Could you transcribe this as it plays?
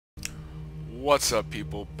What's up,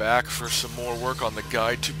 people? Back for some more work on the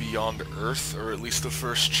Guide to Beyond Earth, or at least the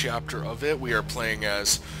first chapter of it. We are playing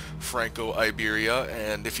as Franco Iberia,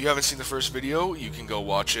 and if you haven't seen the first video, you can go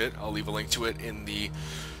watch it. I'll leave a link to it in the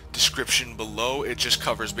description below. It just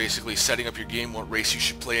covers basically setting up your game, what race you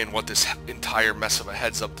should play, and what this entire mess of a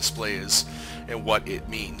heads-up display is, and what it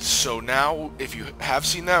means. So now, if you have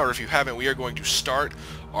seen that, or if you haven't, we are going to start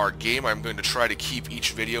our game. I'm going to try to keep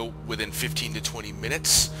each video within 15 to 20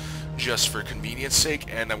 minutes. Just for convenience sake,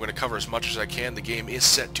 and I'm going to cover as much as I can. The game is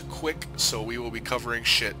set to quick, so we will be covering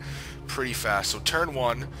shit pretty fast. So turn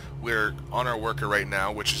 1, we're on our worker right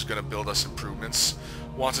now, which is going to build us improvements.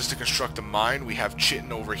 Wants us to construct a mine. We have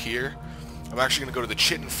chitin over here. I'm actually going to go to the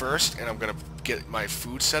chitin first, and I'm going to get my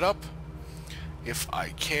food set up. If I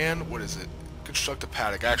can. What is it? Construct a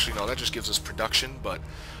paddock. Actually, no, that just gives us production, but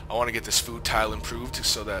I want to get this food tile improved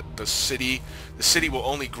so that the city will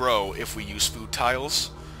only grow if we use food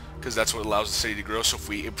tiles, because that's what allows the city to grow. So if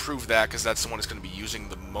we improve that, because that's the one that's going to be using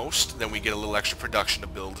the most, then we get a little extra production to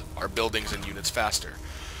build our buildings and units faster.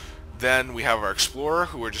 Then we have our explorer,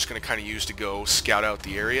 who we're just going to kind of use to go scout out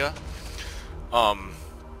the area.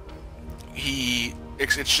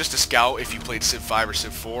 It's just a scout if you played Civ 5 or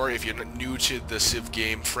Civ 4. If you're new to the Civ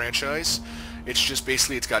game franchise, it's just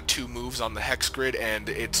basically it's got 2 moves on the hex grid, and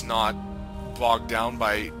it's not bogged down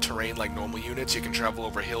by terrain like normal units. You can travel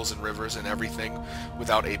over hills and rivers and everything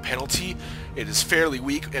without a penalty. It is fairly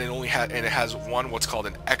weak, and it has what's called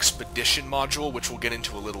an expedition module, which we'll get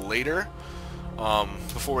into a little later.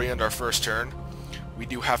 Before we end our first turn, we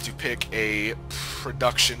do have to pick a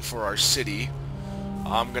production for our city.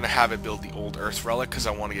 I'm gonna have it build the old earth relic because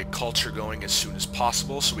I want to get culture going as soon as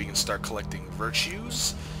possible, so we can start collecting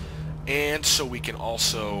virtues, and so we can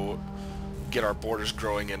also get our borders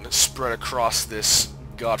growing and spread across this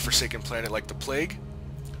godforsaken planet like the plague.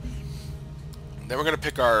 Then we're going to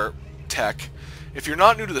pick our tech. If you're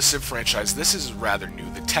not new to the Civ franchise, this is rather new.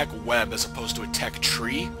 The tech web as opposed to a tech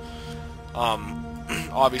tree.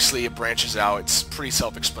 Obviously it branches out. It's pretty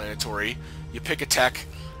self-explanatory. You pick a tech,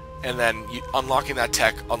 and then unlocking that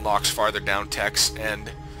tech unlocks farther down techs,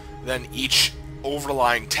 and then each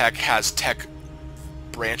overlying tech has tech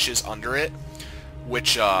branches under it,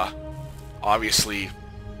 which obviously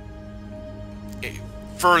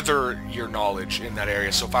further your knowledge in that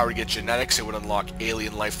area. So if I were to get genetics, it would unlock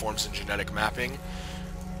alien life forms and genetic mapping.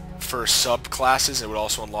 For subclasses, it would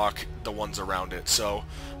also unlock the ones around it. So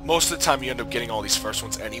most of the time you end up getting all these first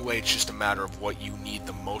ones anyway. It's just a matter of what you need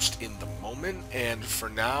the most in the moment. And for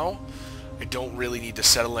now, I don't really need to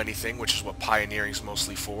settle anything, which is what pioneering is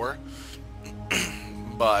mostly for.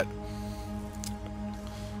 But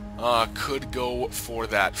could go for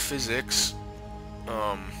that physics.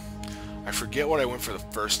 I forget what I went for the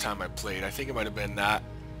first time I played. I think it might have been that.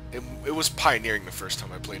 It was pioneering the first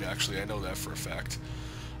time I played, actually. I know that for a fact.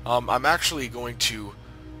 I'm actually going to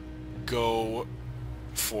go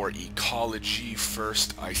for ecology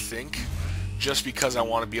first, I think, just because I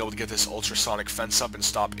want to be able to get this ultrasonic fence up and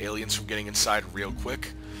stop aliens from getting inside real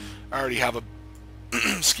quick. I already have a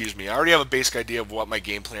excuse me, I already have a basic idea of what my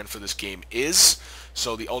game plan for this game is,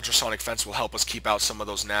 so the ultrasonic fence will help us keep out some of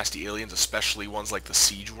those nasty aliens, especially ones like the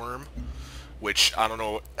siege worm, which I don't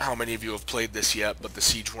know how many of you have played this yet, but the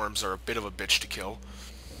siege worms are a bit of a bitch to kill.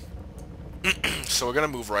 So we're going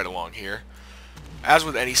to move right along here. As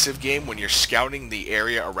with any Civ game, when you're scouting the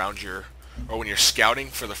area around when you're scouting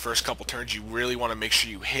for the first couple turns, you really want to make sure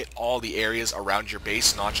you hit all the areas around your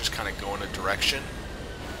base, not just kind of go in a direction.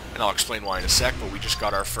 And I'll explain why in a sec, but we just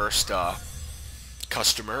got our first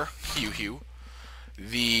customer, Hugh.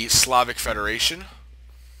 The Slavic Federation.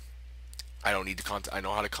 I don't need to I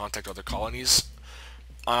know how to contact other colonies.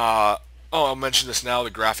 I'll mention this now.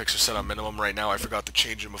 The graphics are set on minimum right now. I forgot to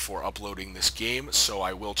change them before uploading this game, so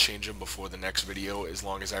I will change them before the next video as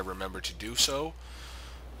long as I remember to do so.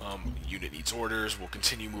 Unit needs orders. We'll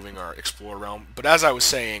continue moving our explorer realm. But as I was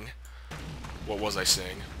saying, what was I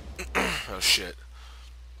saying? Oh shit.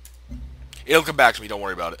 It'll come back to me, don't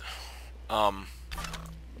worry about it.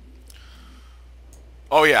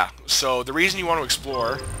 Oh yeah, so the reason you want to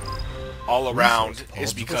explore all around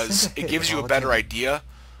is because it gives you a better idea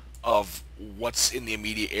of what's in the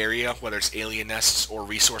immediate area, whether it's alien nests or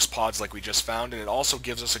resource pods like we just found, and it also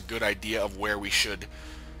gives us a good idea of where we should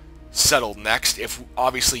settle next. If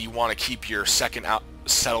obviously you want to keep your second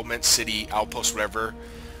settlement, city, outpost, whatever,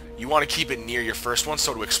 you want to keep it near your first one,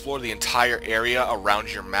 so to explore the entire area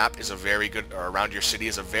around your map is a very good, or around your city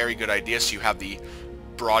is a very good idea, so you have the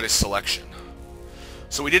broadest selection.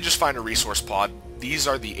 So we did just find a resource pod. These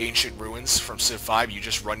are the ancient ruins from Civ 5. You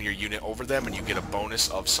just run your unit over them and you get a bonus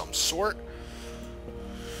of some sort.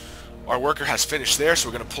 Our worker has finished there, so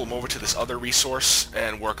we're going to pull him over to this other resource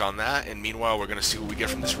and work on that, and meanwhile we're going to see what we get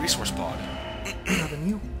from this resource pod.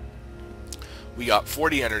 We got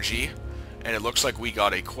 40 energy, and it looks like we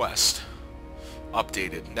got a quest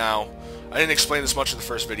updated. Now, I didn't explain this much in the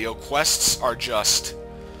first video. Quests are just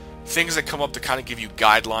things that come up to kind of give you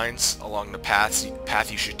guidelines along the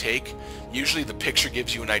path you should take. Usually the picture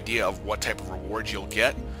gives you an idea of what type of reward you'll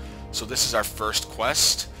get. So this is our first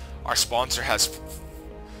quest. Our sponsor has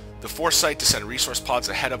the foresight to send resource pods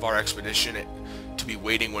ahead of our expedition to be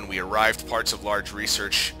waiting when we arrived. Parts of large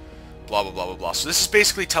research, blah blah blah blah blah. So this is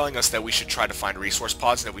basically telling us that we should try to find resource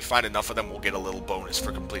pods, and if we find enough of them, we'll get a little bonus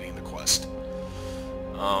for completing the quest.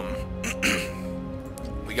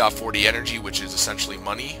 We got 40 energy, which is essentially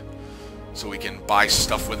money, so we can buy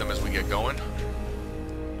stuff with them as we get going.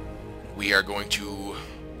 We are going to...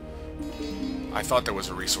 I thought there was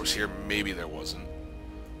a resource here. Maybe there wasn't.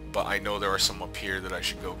 But I know there are some up here that I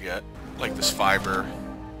should go get. Like this fiber.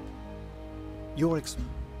 I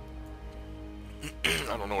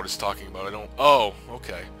don't know what it's talking about. I don't... Oh,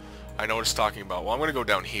 okay. I know what it's talking about. Well, I'm going to go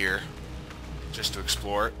down here just to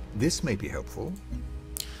explore it. This may be helpful.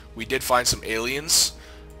 We did find some aliens.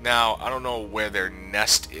 Now, I don't know where their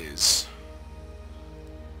nest is.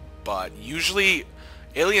 But usually,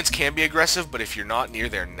 aliens can be aggressive, but if you're not near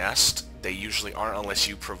their nest, they usually aren't unless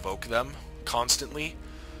you provoke them constantly.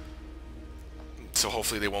 So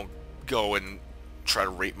hopefully they won't go and try to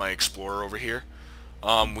rape my explorer over here.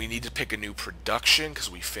 We need to pick a new production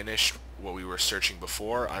because we finished what we were searching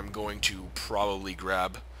before. I'm going to probably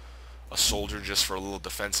grab a soldier just for a little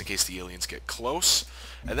defense in case the aliens get close.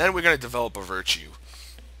 And then we're going to develop a virtue.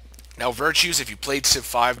 Now virtues, if you played Civ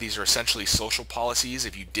 5, these are essentially social policies.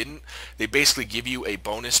 If you didn't, they basically give you a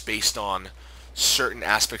bonus based on certain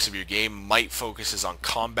aspects of your game. Might focuses on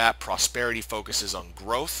combat, prosperity focuses on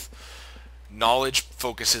growth, knowledge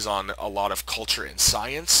focuses on a lot of culture and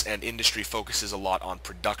science, and industry focuses a lot on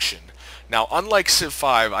production. Now unlike Civ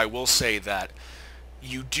 5, I will say that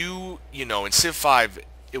you do, in Civ 5,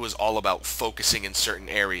 it was all about focusing in certain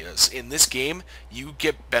areas. In this game, you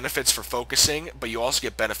get benefits for focusing, but you also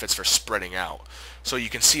get benefits for spreading out. So you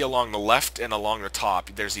can see along the left and along the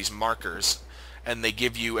top, there's these markers, and they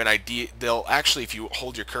give you an idea. They'll actually, if you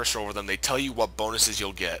hold your cursor over them, they tell you what bonuses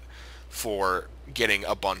you'll get for getting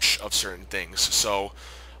a bunch of certain things. So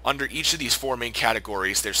under each of these four main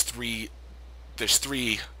categories, there's three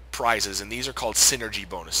prizes, and these are called synergy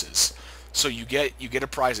bonuses. So you get a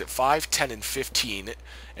prize at 5, 10, and 15,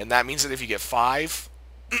 and that means that if you get 5,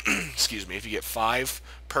 excuse me, if you get 5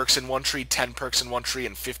 perks in one tree, 10 perks in one tree,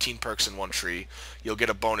 and 15 perks in one tree, you'll get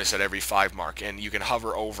a bonus at every 5 mark, and you can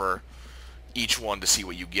hover over each one to see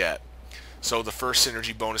what you get. So the first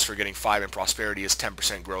synergy bonus for getting 5 in prosperity is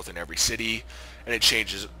 10% growth in every city, and it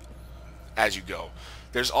changes as you go.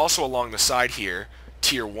 There's also along the side here,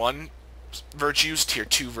 tier 1 virtues, tier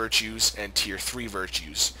 2 virtues, and tier 3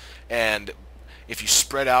 virtues. And if you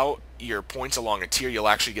spread out your points along a tier, you'll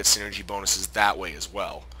actually get synergy bonuses that way as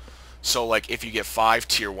well. So like if you get 5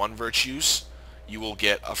 tier 1 virtues, you will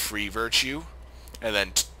get a free virtue, and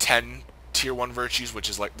then 10 tier 1 virtues, which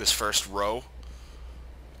is like this first row,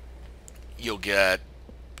 you'll get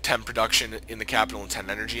 10 production in the capital and 10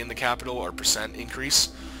 energy in the capital, or percent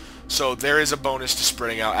increase. So there is a bonus to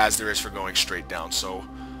spreading out as there is for going straight down. So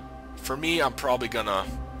for me, I'm probably gonna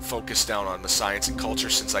focus down on the science and culture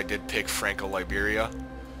since I did pick Franco-Liberia.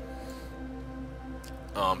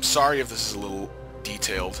 Sorry if this is a little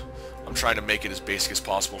detailed. I'm trying to make it as basic as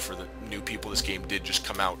possible for the new people. This game did just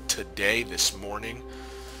come out today, this morning.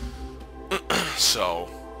 So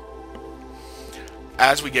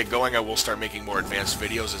as we get going, I will start making more advanced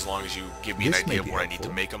videos as long as you give me an idea of what I need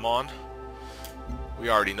to make them on. We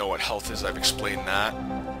already know what health is. I've explained that.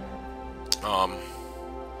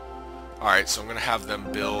 Alright, so I'm going to have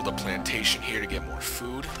them build a plantation here to get more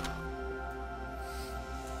food.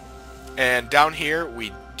 And down here,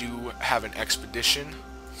 we do have an expedition.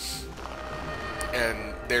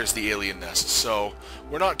 And there's the alien nest. So,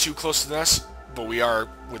 we're not too close to the nest, but we are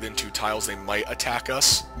within 2 tiles. They might attack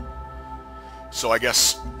us. So I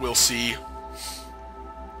guess we'll see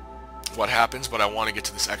what happens, but I want to get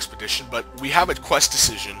to this expedition. But we have a quest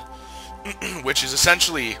decision, which is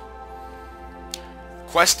essentially...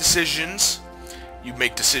 quest decisions. You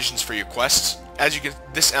make decisions for your quests. As you can,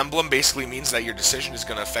 this emblem basically means that your decision is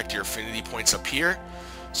going to affect your affinity points up here.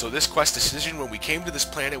 So this quest decision, when we came to this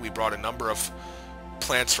planet, we brought a number of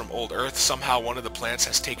plants from old Earth. Somehow one of the plants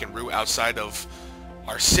has taken root outside of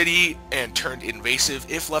our city and turned invasive.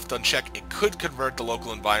 If left unchecked, it could convert the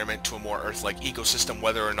local environment to a more Earth-like ecosystem.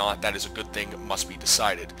 Whether or not that is a good thing must be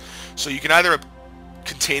decided. So you can either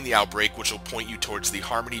contain the outbreak, which will point you towards the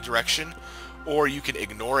harmony direction, or you can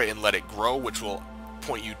ignore it and let it grow, which will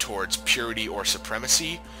point you towards purity or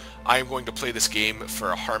supremacy. I am going to play this game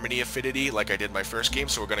for a harmony affinity like I did my first game,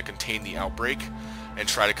 so we're going to contain the outbreak and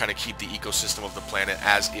try to kind of keep the ecosystem of the planet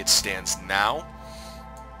as it stands now.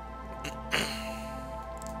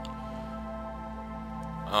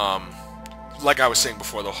 Like I was saying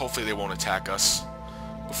before, though, hopefully they won't attack us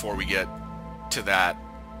before we get to that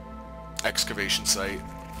excavation site.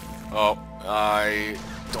 Oh, I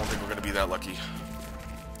don't think we're going to be that lucky.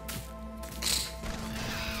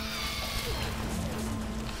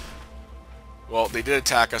 Well, they did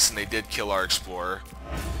attack us and they did kill our explorer,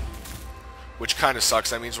 which kind of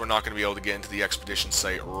sucks. That means we're not going to be able to get into the expedition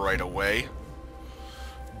site right away.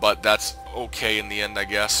 But that's okay in the end, I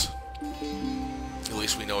guess. At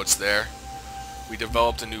least we know it's there. We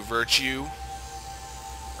developed a new virtue.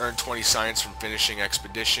 Earn 20 science from finishing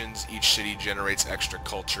expeditions. Each city generates extra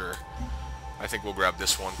culture. I think we'll grab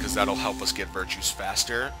this one because that'll help us get virtues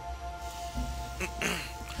faster.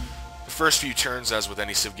 The first few turns, as with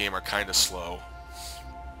any Civ game, are kind of slow.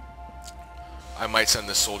 I might send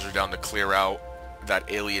this soldier down to clear out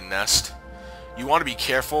that alien nest. You want to be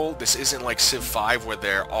careful. This isn't like Civ 5 where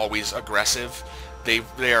they're always aggressive.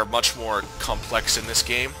 They are much more complex in this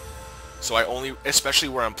game. So I only, especially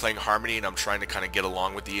where I'm playing Harmony and I'm trying to kind of get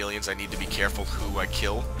along with the aliens, I need to be careful who I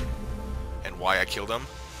kill and why I kill them.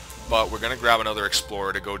 But we're going to grab another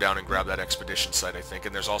explorer to go down and grab that expedition site, I think.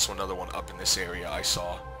 And there's also another one up in this area I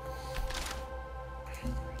saw.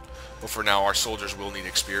 But for now, our soldiers will need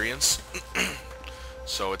experience.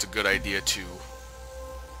 So it's a good idea to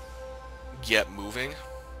get moving.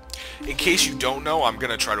 In case you don't know, I'm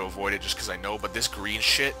going to try to avoid it just because I know, but this green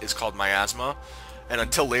shit is called miasma. And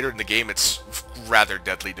until later in the game, it's rather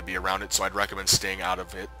deadly to be around it, so I'd recommend staying out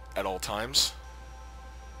of it at all times.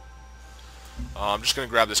 I'm just going to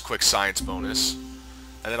grab this quick science bonus,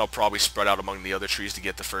 and then I'll probably spread out among the other trees to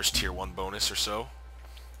get the first tier 1 bonus or so.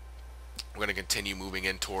 We're going to continue moving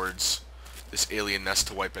in towards this alien nest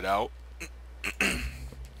to wipe it out.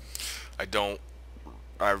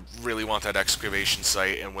 I really want that excavation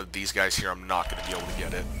site, and with these guys here, I'm not going to be able to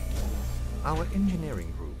get it. Our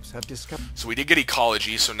engineering groups have discovered... So we did get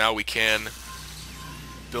ecology, so now we can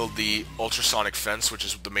build the ultrasonic fence, which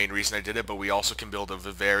is the main reason I did it, but we also can build a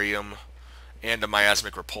vivarium and a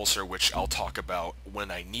miasmic repulsor, which I'll talk about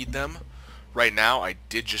when I need them. Right now, I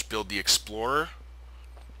did just build the explorer.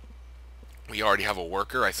 We already have a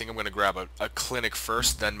worker. I think I'm going to grab a clinic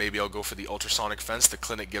first, then maybe I'll go for the ultrasonic fence. The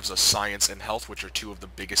clinic gives us science and health, which are two of the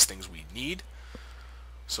biggest things we need.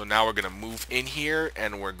 So now we're going to move in here,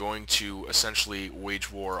 and we're going to essentially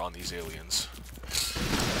wage war on these aliens.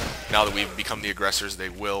 Now that we've become the aggressors,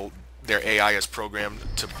 their AI is programmed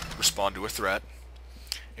to respond to a threat.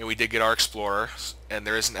 And we did get our explorer, and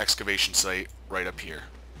there is an excavation site right up here.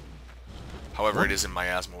 However, it is in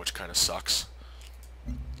miasma, which kind of sucks.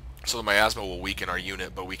 So the miasma will weaken our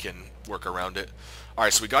unit, but we can work around it.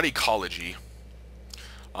 Alright, so we got ecology,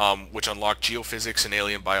 which unlocked geophysics and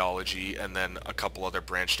alien biology, and then a couple other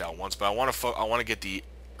branched out ones. But I want to get the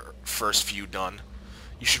first few done.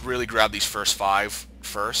 You should really grab these first 5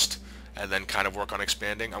 first, and then kind of work on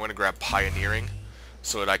expanding. I'm going to grab pioneering,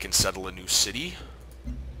 so that I can settle a new city.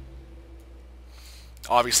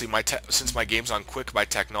 Obviously, since my game's on quick, my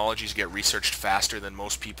technologies get researched faster than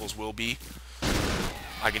most people's will be.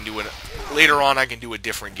 I can do it later on. I can do a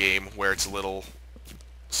different game where it's a little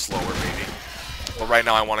slower, maybe. But right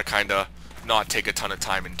now, I want to kind of not take a ton of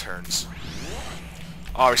time in turns.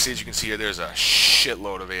 Obviously, as you can see here, there's a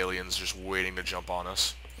shitload of aliens just waiting to jump on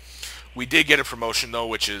us. We did get a promotion though,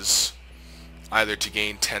 which is either to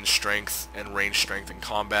gain 10 strength and range strength in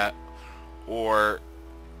combat, or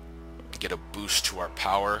get a boost to our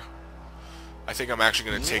power. I think I'm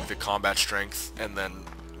actually going to take the combat strength and then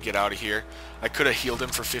get out of here. I could have healed him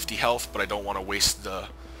for 50 health, but I don't want to waste the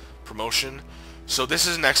promotion. So this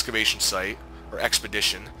is an excavation site, or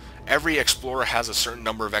expedition. Every explorer has a certain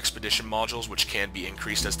number of expedition modules, which can be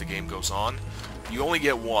increased as the game goes on. You only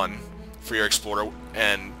get one for your explorer,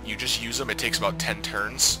 and you just use them. It takes about 10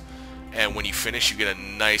 turns, and when you finish, you get a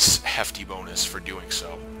nice hefty bonus for doing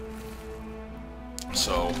so.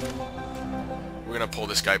 So we're going to pull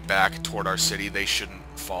this guy back toward our city. They shouldn't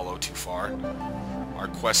follow too far. Our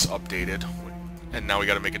quest's updated, and now we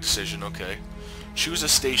got to make a decision. Okay, choose a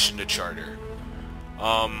station to charter.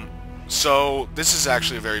 So this is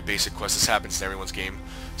actually a very basic quest. This happens in everyone's game.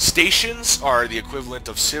 Stations are the equivalent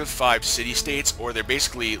of Civ 5 city-states, or they're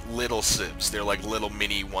basically little civs. They're like little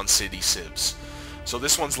mini one-city civs. So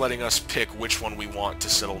this one's letting us pick which one we want to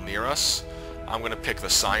settle near us. I'm going to pick the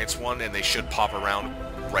science one, and they should pop around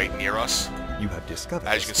right near us. You have discovered.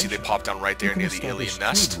 As you can see, they pop down right there near the alien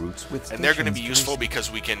nest. And they're going to be useful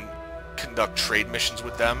because we can conduct trade missions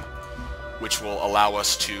with them, which will allow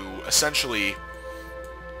us to essentially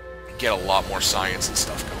get a lot more science and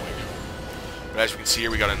stuff going. But as you can see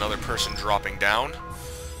here, we got another person dropping down.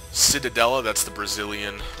 Cidadela, that's the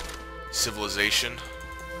Brazilian civilization.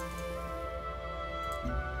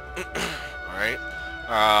 Alright.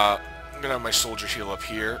 I'm going to have my soldier heal up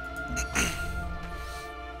here.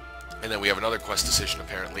 And then we have another quest decision,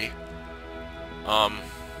 apparently.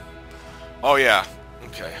 Oh yeah.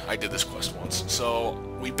 Okay, I did this quest once. So,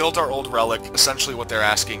 we built our old relic. Essentially what they're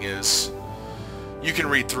asking is, you can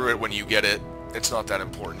read through it when you get it. It's not that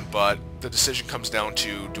important, but the decision comes down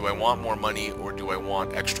to, do I want more money or do I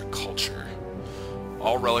want extra culture?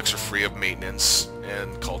 All relics are free of maintenance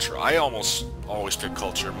and culture. I almost always pick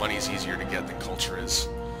culture. Money's easier to get than culture is.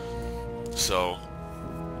 So,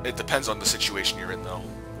 it depends on the situation you're in, though.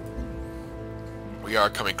 We are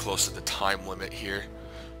coming close to the time limit here.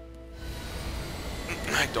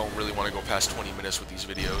 I don't really want to go past 20 minutes with these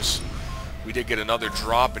videos. We did get another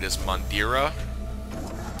drop. It is Mandira.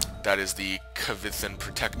 That is the Kavithan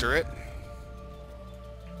Protectorate.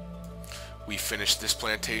 We finished this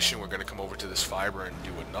plantation. We're going to come over to this fiber and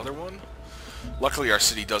do another one. Luckily, our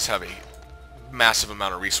city does have a massive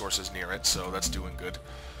amount of resources near it, so that's doing good.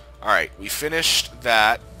 Alright, we finished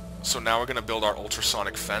that. So now we're going to build our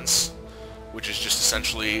ultrasonic fence, which is just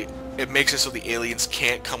essentially, it makes it so the aliens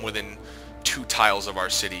can't come within 2 tiles of our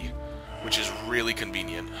city, which is really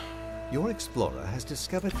convenient. Your explorer has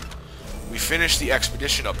discovered. We finished the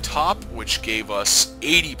expedition up top, which gave us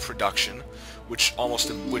 80 production, which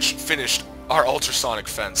finished our ultrasonic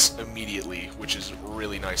fence immediately, which is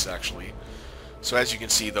really nice actually. So as you can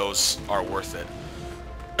see, those are worth it.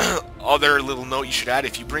 Other little note you should add,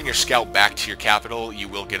 if you bring your scout back to your capital, you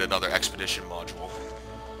will get another expedition module.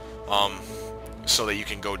 So that you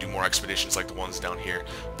can go do more expeditions like the ones down here.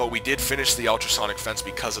 But we did finish the ultrasonic fence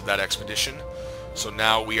because of that expedition. So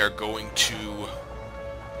now we are going to...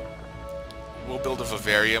 We'll build a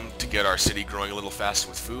vivarium to get our city growing a little faster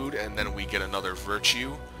with food, and then we get another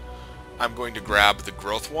virtue. I'm going to grab the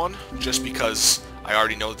growth one, just because I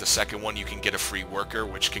already know that the second one you can get a free worker,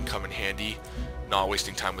 which can come in handy, not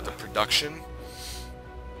wasting time with the production.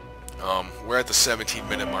 We're at the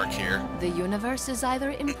 17-minute mark here. The universe is either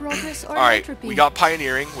in progress or Alright, entropy. we got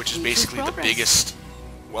pioneering, which is Equal basically the progress. biggest,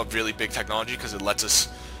 well, really big technology, because it lets us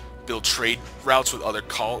build trade routes with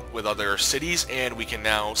other cities, and we can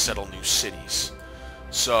now settle new cities.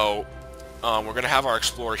 So, we're going to have our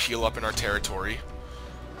explorer heal up in our territory,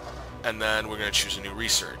 and then we're going to choose a new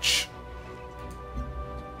research.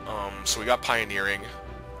 So we got pioneering.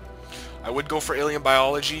 I would go for alien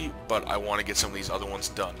biology, but I want to get some of these other ones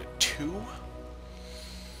done too.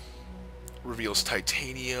 Reveals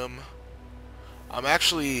titanium. I'm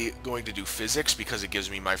actually going to do physics because it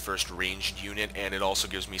gives me my first ranged unit, and it also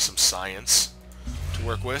gives me some science to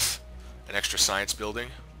work with. An extra science building.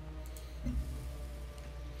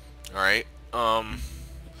 Alright.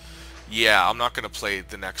 Yeah, I'm not going to play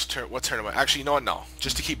the next turn. What turn am I? Actually, you know what? No.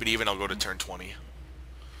 Just to keep it even, I'll go to turn 20.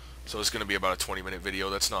 So it's going to be about a 20-minute video.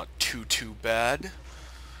 That's not too bad.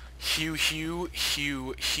 Hew.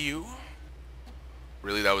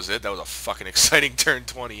 Really, that was it? That was a fucking exciting turn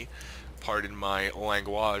 20. Pardon my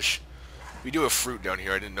language. We do have fruit down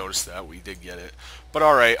here. I didn't notice that. We did get it. But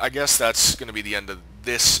alright, I guess that's going to be the end of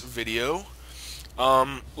this video.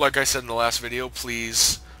 Like I said in the last video,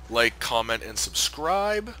 please like, comment, and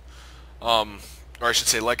subscribe. Or I should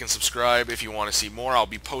say like and subscribe if you want to see more. I'll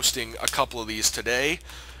be posting a couple of these today.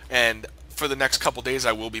 And for the next couple days,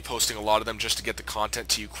 I will be posting a lot of them just to get the content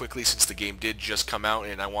to you quickly, since the game did just come out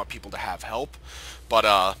and I want people to have help.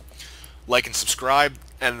 But like and subscribe,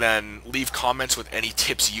 and then leave comments with any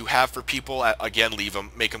tips you have for people. Again, leave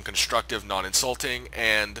them, make them constructive, non-insulting,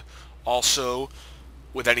 and also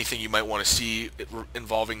with anything you might want to see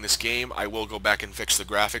involving this game, I will go back and fix the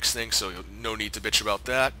graphics thing, so no need to bitch about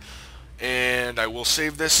that. And I will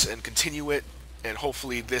save this and continue it. And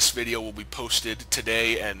hopefully this video will be posted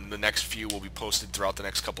today, and the next few will be posted throughout the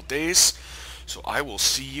next couple days. So I will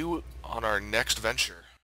see you on our next venture.